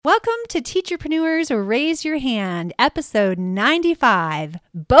Welcome to Teacherpreneurs Raise Your Hand, episode 95,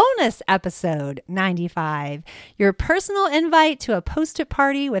 bonus episode 95, your personal invite to a post-it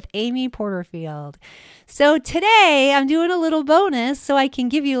party with Amy Porterfield. So today I'm doing a little bonus so I can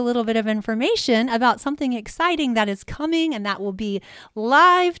give you a little bit of information about something exciting that is coming and that will be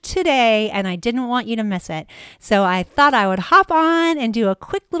live today, and I didn't want you to miss it. So I thought I would hop on and do a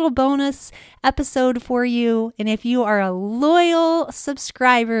quick little bonus episode for you. And if you are a loyal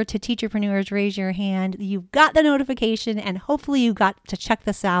subscriber to Teacherpreneurs Raise Your Hand, you got the notification and hopefully you got to check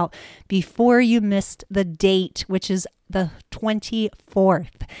this out before you missed the date, which is the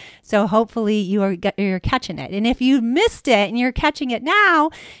 24th. So hopefully you're catching it. And if you missed it and you're catching it now,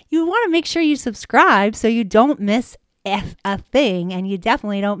 you want to make sure you subscribe so you don't miss a thing, and you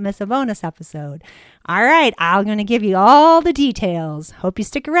definitely don't miss a bonus episode. All right, I'm going to give you all the details. Hope you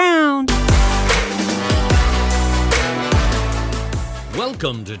stick around.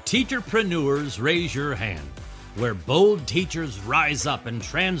 Welcome to Teacherpreneurs Raise Your Hand, where bold teachers rise up and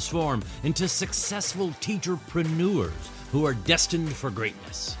transform into successful teacherpreneurs who are destined for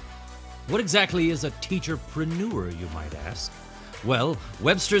greatness. What exactly is a teacherpreneur, you might ask? Well,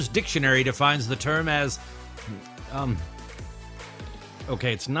 Webster's dictionary defines the term as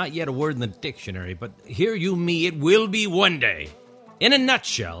okay, it's not yet a word in the dictionary, but hear you me, it will be one day. In a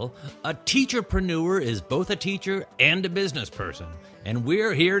nutshell, a teacherpreneur is both a teacher and a business person, and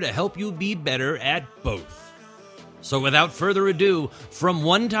we're here to help you be better at both. So without further ado, from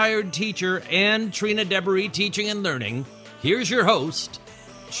One Tired Teacher and Trina Debery Teaching and Learning, here's your host,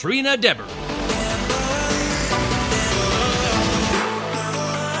 Trina Debery.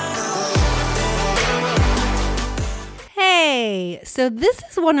 So this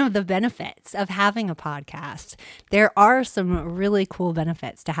is one of the benefits of having a podcast. There are some really cool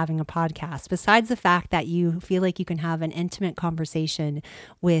benefits to having a podcast, besides the fact that you feel like you can have an intimate conversation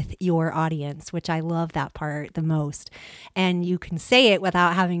with your audience, which I love that part the most. And you can say it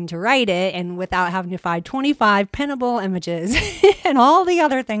without having to write it and without having to find 25 pinnable images and all the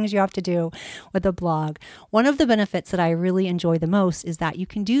other things you have to do with a blog. One of the benefits that I really enjoy the most is that you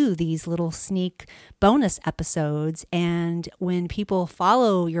can do these little sneak bonus episodes, and when people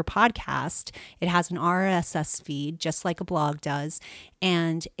follow your podcast, it has an RSS feed just like a blog does,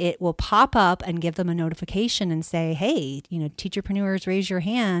 and it will pop up and give them a notification and say, hey, Teacherpreneurs Raise Your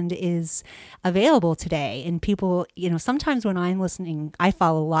Hand is available today. And people, sometimes when I'm listening, I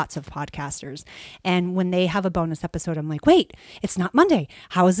follow lots of podcasters, and when they have a bonus episode, I'm like, wait, it's not Monday.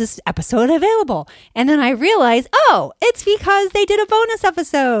 How is this episode available? And then I realize, oh, it's because they did a bonus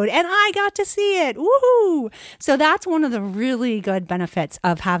episode and I got to see it. Woohoo! So that's one of the really good benefits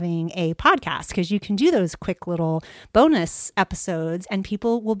of having a podcast, because you can do those quick little bonus episodes and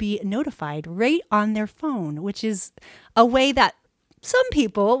people will be notified right on their phone, which is a way that some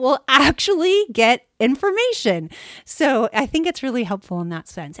people will actually get information. So I think it's really helpful in that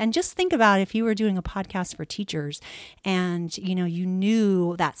sense. And just think about if you were doing a podcast for teachers and, you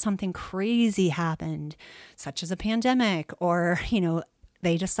knew that something crazy happened, such as a pandemic, or,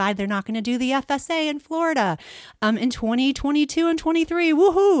 they decide they're not going to do the FSA in Florida in 2022 and 23.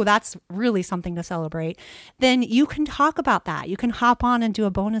 Woohoo! That's really something to celebrate. Then you can talk about that. You can hop on and do a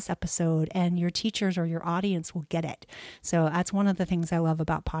bonus episode, and your teachers or your audience will get it. So that's one of the things I love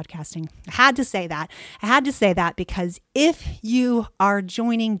about podcasting. I had to say that because if you are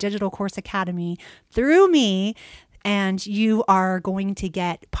joining Digital Course Academy through me, and you are going to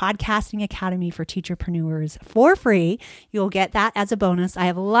get Podcasting Academy for Teacherpreneurs for free. You'll get that as a bonus. I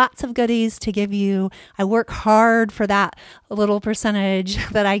have lots of goodies to give you. I work hard for that little percentage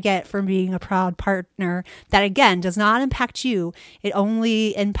that I get from being a proud partner. That, again, does not impact you. It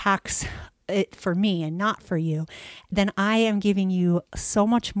only impacts it for me and not for you. Then I am giving you so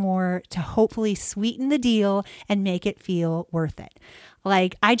much more to hopefully sweeten the deal and make it feel worth it.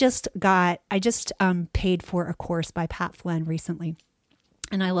 Like I just paid for a course by Pat Flynn recently,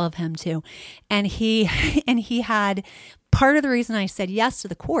 and I love him too. And he had part of the reason I said yes to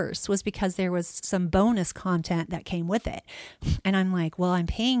the course was because there was some bonus content that came with it. And I'm like, well, I'm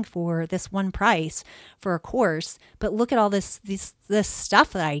paying for this one price for a course, but look at all this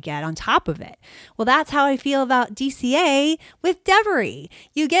stuff that I get on top of it. Well, that's how I feel about DCA with Debery.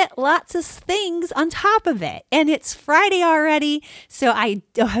 You get lots of things on top of it, and it's Friday already. So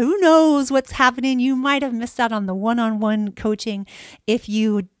who knows what's happening? You might have missed out on the one-on-one coaching if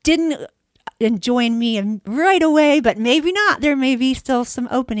you didn't and join me right away, but maybe not. There may be still some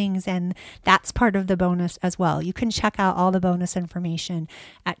openings, and that's part of the bonus as well. You can check out all the bonus information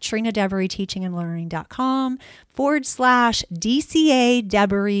at trinadeberyteachingandlearning.com/DCA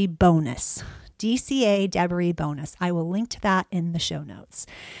Debery bonus. DCA Deborah bonus. I will link to that in the show notes.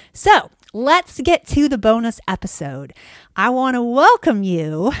 So let's get to the bonus episode. I want to welcome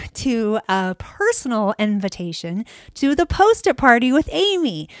you to a personal invitation to the Post-it Party with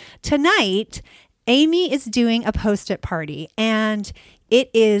Amy. Tonight, Amy is doing a Post-it party, and it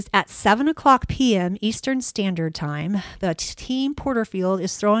is at 7:00 p.m. Eastern Standard Time. The Team Porterfield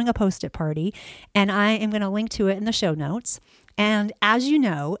is throwing a Post-it party, and I am going to link to it in the show notes. And as you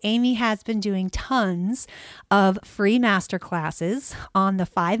know, Amy has been doing tons of free masterclasses on the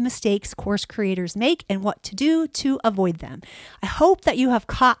 5 mistakes course creators make and what to do to avoid them. I hope that you have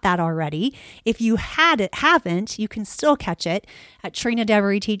caught that already. If you haven't, you can still catch it at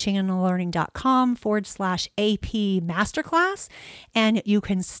TrinaDeveryTeachingAndLearning.com/AP masterclass. And you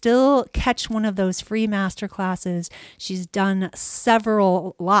can still catch one of those free masterclasses. She's done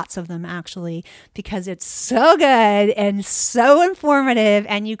lots of them actually, because it's so good and so informative,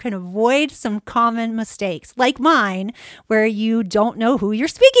 and you can avoid some common mistakes like mine where you don't know who you're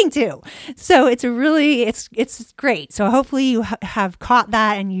speaking to. So it's great. So hopefully you have caught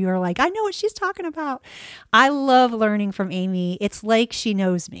that and you're like, I know what she's talking about. I love learning from Amy. It's like she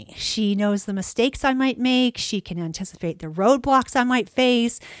knows me. She knows the mistakes I might make. She can anticipate the roadblocks I might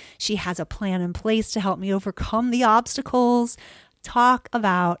face. She has a plan in place to help me overcome the obstacles. Talk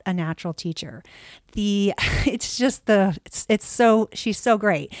about a natural teacher. She's so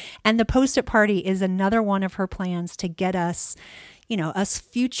great. And the Post-it Party is another one of her plans to get us, us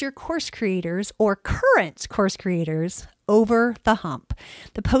future course creators or current course creators over the hump.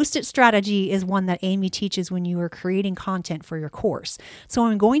 The Post-it strategy is one that Amy teaches when you are creating content for your course. So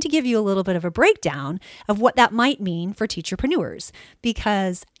I'm going to give you a little bit of a breakdown of what that might mean for teacherpreneurs,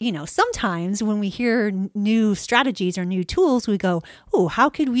 because, sometimes when we hear new strategies or new tools, we go, oh, how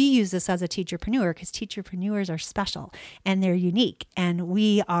could we use this as a teacherpreneur? Because teacherpreneurs are special and they're unique. And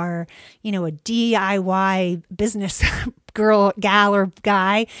we are, a DIY business girl, gal, or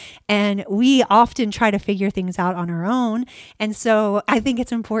guy, and we often try to figure things out on our own. And so I think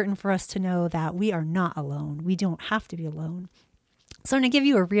it's important for us to know that we are not alone. We don't have to be alone. So I'm going to give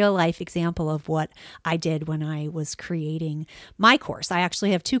you a real life example of what I did when I was creating my course. I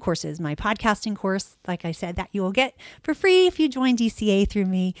actually have 2 courses. My podcasting course, like I said, that you will get for free if you join DCA through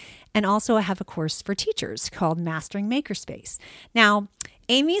me. And also I have a course for teachers called Mastering Makerspace. Now,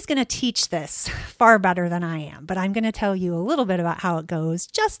 Amy's going to teach this far better than I am, but I'm going to tell you a little bit about how it goes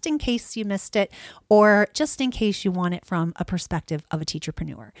just in case you missed it or just in case you want it from a perspective of a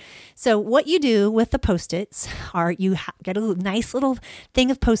teacherpreneur. So what you do with the Post-its are you get a nice little thing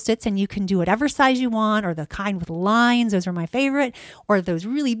of Post-its, and you can do whatever size you want, or the kind with lines. Those are my favorite, or those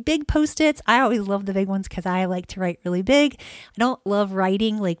really big Post-its. I always love the big ones because I like to write really big. I don't love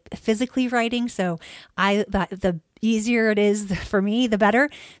writing, like physically writing. So the easier it is for me, the better.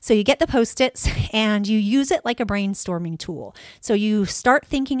 So you get the Post-its and you use it like a brainstorming tool. So you start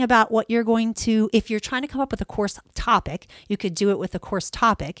thinking about what you're going to, if you're trying to come up with a course topic, you could do it with a course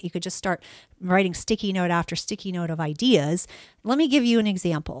topic. You could just start writing sticky note after sticky note of ideas. Let me give you an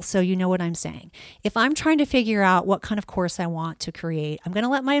example so you know what I'm saying. If I'm trying to figure out what kind of course I want to create, I'm going to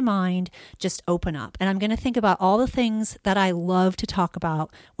let my mind just open up, and I'm going to think about all the things that I love to talk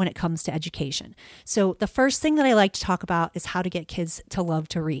about when it comes to education. So the first thing that I like to talk about is how to get kids to love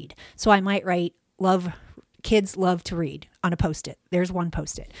to read. So I might write kids love to read on a Post-it. There's one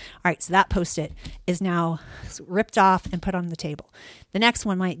Post-it. All right, so that Post-it is now ripped off and put on the table. The next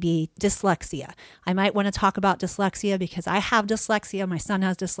one might be dyslexia. I might want to talk about dyslexia because I have dyslexia. My son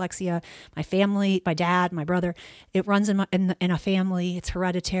has dyslexia. My family, my dad, my brother, it runs in a family. It's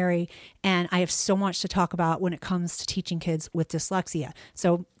hereditary. And I have so much to talk about when it comes to teaching kids with dyslexia.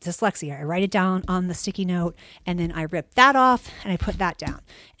 So dyslexia, I write it down on the sticky note, and then I rip that off and I put that down.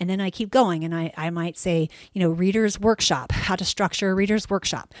 And then I keep going, and I might say, reader's workshop, how to structure a reader's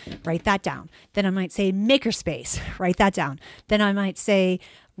workshop. Write that down. Then I might say makerspace. Write that down. Then I might say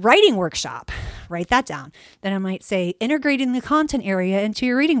writing workshop. Write that down. Then I might say integrating the content area into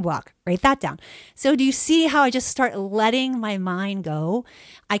your reading block. Write that down. So do you see how I just start letting my mind go?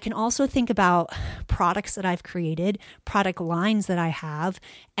 I can also think about products that I've created, product lines that I have,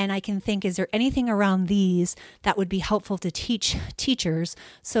 and I can think, is there anything around these that would be helpful to teach teachers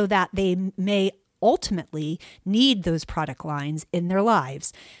so that they may ultimately need those product lines in their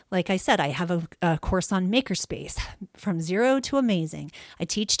lives. Like I said, I have a course on Makerspace, from zero to amazing. I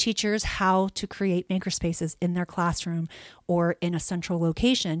teach teachers how to create makerspaces in their classroom or in a central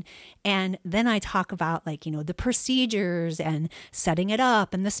location. And then I talk about like, the procedures and setting it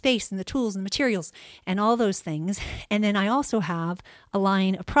up and the space and the tools and the materials and all those things. And then I also have a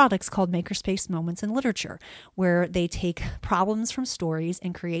line of products called Makerspace Moments in Literature, where they take problems from stories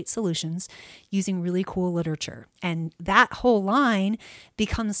and create solutions using really cool literature. And that whole line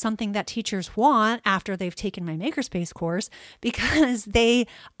becomes something that teachers want after they've taken my Makerspace course, because they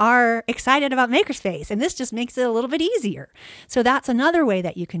are excited about Makerspace. And this just makes it a little bit easier. So that's another way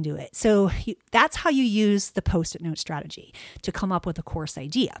that you can do it. So that's how you use the Post-it note strategy to come up with a course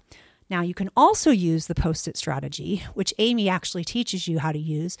idea. Now, you can also use the Post-it strategy, which Amy actually teaches you how to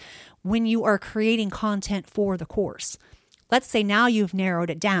use when you are creating content for the course. Let's say now you've narrowed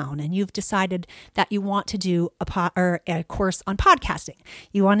it down and you've decided that you want to do a course on podcasting.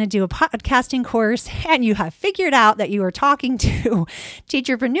 You want to do a podcasting course, and you have figured out that you are talking to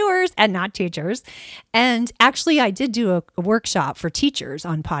teacherpreneurs and not teachers. And actually, I did do a workshop for teachers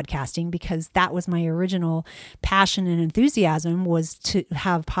on podcasting, because that was my original passion and enthusiasm, was to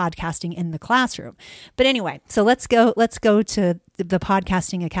have podcasting in the classroom. But anyway, so let's go to the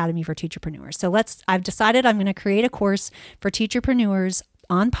Podcasting Academy for Teacherpreneurs. So I've decided I'm going to create a course for teacherpreneurs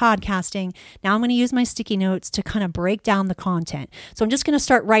on podcasting. Now I'm going to use my sticky notes to kind of break down the content. So I'm just going to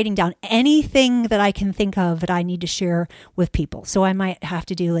start writing down anything that I can think of that I need to share with people. So I might have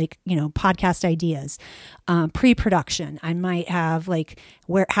to do podcast ideas, pre-production. I might have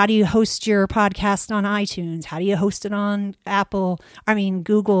how do you host your podcast on iTunes? How do you host it on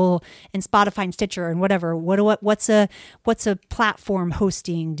Google and Spotify and Stitcher and whatever? What's a platform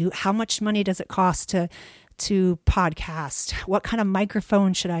hosting? How much money does it cost to podcast? What kind of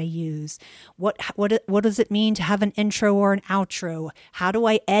microphone should I use? What does it mean to have an intro or an outro? How do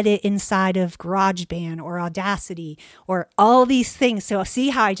I edit inside of GarageBand or Audacity or all these things? So see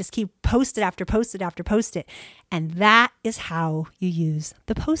how I just keep post-it after post-it after post-it. And that is how you use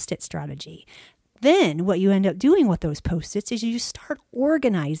the Post-it strategy. Then what you end up doing with those Post-its is you start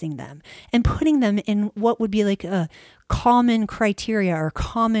organizing them and putting them in what would be like a common criteria or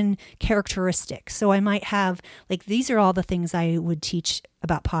common characteristics. So I might have these are all the things I would teach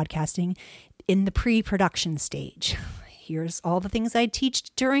about podcasting in the pre-production stage. Here's all the things I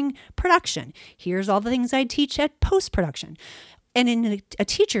teach during production. Here's all the things I teach at post-production. And in a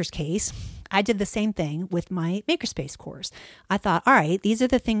teacher's case, I did the same thing with my Makerspace course. I thought, all right, these are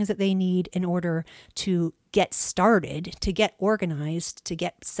the things that they need in order to get started, to get organized, to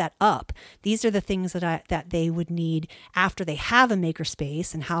get set up. These are the things that they would need after they have a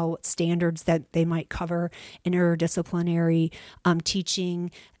Makerspace, and how standards that they might cover, interdisciplinary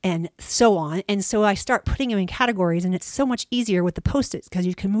teaching, and so on. And so I start putting them in categories, and it's so much easier with the Post-its because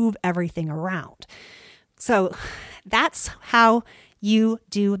you can move everything around. So that's how you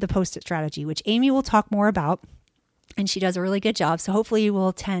do the Post-it strategy, which Amy will talk more about, and she does a really good job. So hopefully you will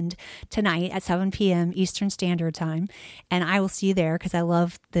attend tonight at 7 p.m. Eastern Standard Time, and I will see you there because I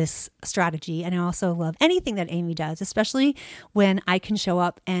love this strategy, and I also love anything that Amy does, especially when I can show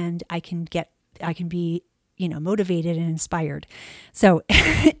up and I can be motivated and inspired. So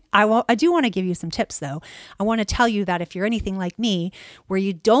I do want to give you some tips though. I want to tell you that if you're anything like me, where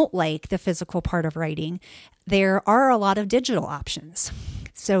you don't like the physical part of writing, there are a lot of digital options.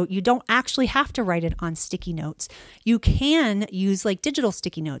 So you don't actually have to write it on sticky notes. You can use digital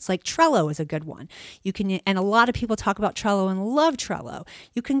sticky notes, like Trello is a good one. You can, and a lot of people talk about Trello and love Trello.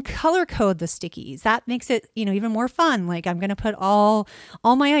 You can color code the stickies. That makes it, even more fun. I'm going to put all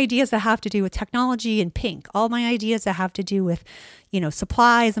my ideas that have to do with technology in pink, all my ideas that have to do with,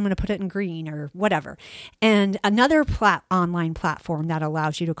 supplies, I'm going to put it in green or whatever. And another online platform that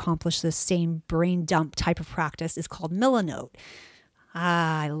allows you to accomplish this same brain dump type of practice is called Milanote.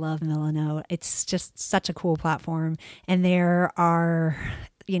 I love Milanote. It's just such a cool platform. And there are,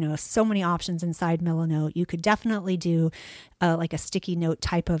 so many options inside Milanote. You could definitely do a sticky note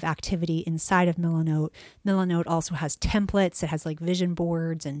type of activity inside of Milanote. Milanote also has templates. It has vision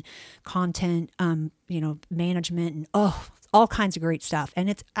boards and content, management and all kinds of great stuff. And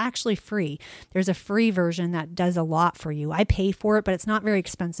it's actually free. There's a free version that does a lot for you. I pay for it, but it's not very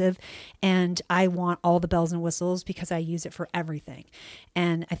expensive. And I want all the bells and whistles because I use it for everything.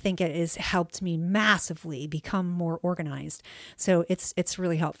 And I think it has helped me massively become more organized. So it's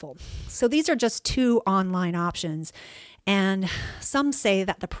really helpful. So these are just two online options. And some say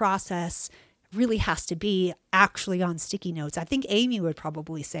that the process really has to be actually on sticky notes. I think Amy would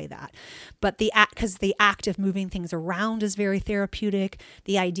probably say that. But because the act of moving things around is very therapeutic.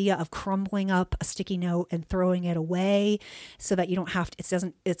 The idea of crumbling up a sticky note and throwing it away so that you don't have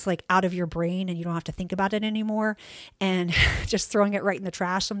to, it's like out of your brain and you don't have to think about it anymore. And just throwing it right in the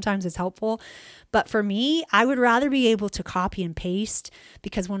trash sometimes is helpful. But for me, I would rather be able to copy and paste,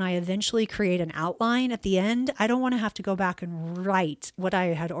 because when I eventually create an outline at the end, I don't want to have to go back and write what I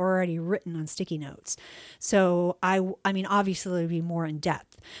had already written on sticky notes. So I mean, obviously it would be more in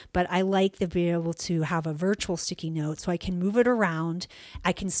depth, but I like to be able to have a virtual sticky note so I can move it around.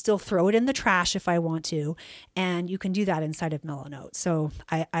 I can still throw it in the trash if I want to, and you can do that inside of Melanote. So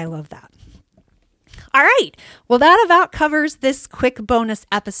I love that. All right. Well, that about covers this quick bonus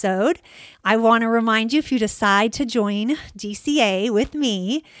episode. I want to remind you, if you decide to join DCA with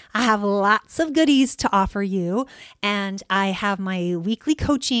me, I have lots of goodies to offer you. And I have my weekly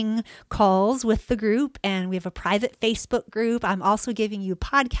coaching calls with the group, and we have a private Facebook group. I'm also giving you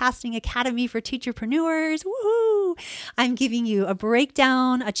Podcasting Academy for Teacherpreneurs. Woohoo! I'm giving you a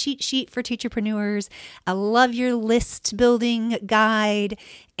breakdown, a cheat sheet for teacherpreneurs, a love your list building guide,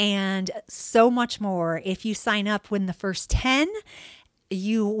 and so much more. If you sign up within the first 10,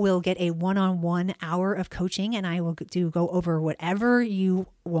 you will get a one-on-one hour of coaching, and I will go over whatever you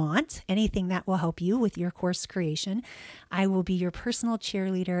want, anything that will help you with your course creation. I will be your personal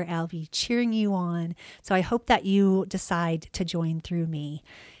cheerleader. I'll be cheering you on. So I hope that you decide to join through me.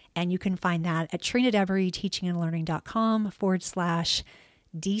 And you can find that at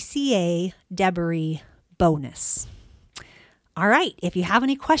TrinaDevery.com/DCA Devery bonus. All right. If you have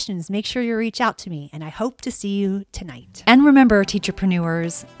any questions, make sure you reach out to me, and I hope to see you tonight. And remember,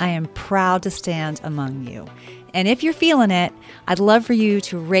 teacherpreneurs, I am proud to stand among you. And if you're feeling it, I'd love for you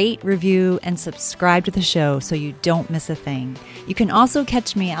to rate, review, and subscribe to the show so you don't miss a thing. You can also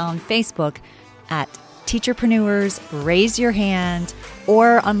catch me on Facebook at Teacherpreneurs Raise Your Hand,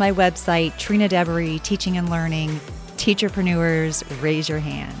 or on my website, Trina Devery Teaching and Learning, Teacherpreneurs Raise Your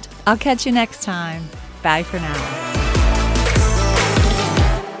Hand. I'll catch you next time. Bye for now.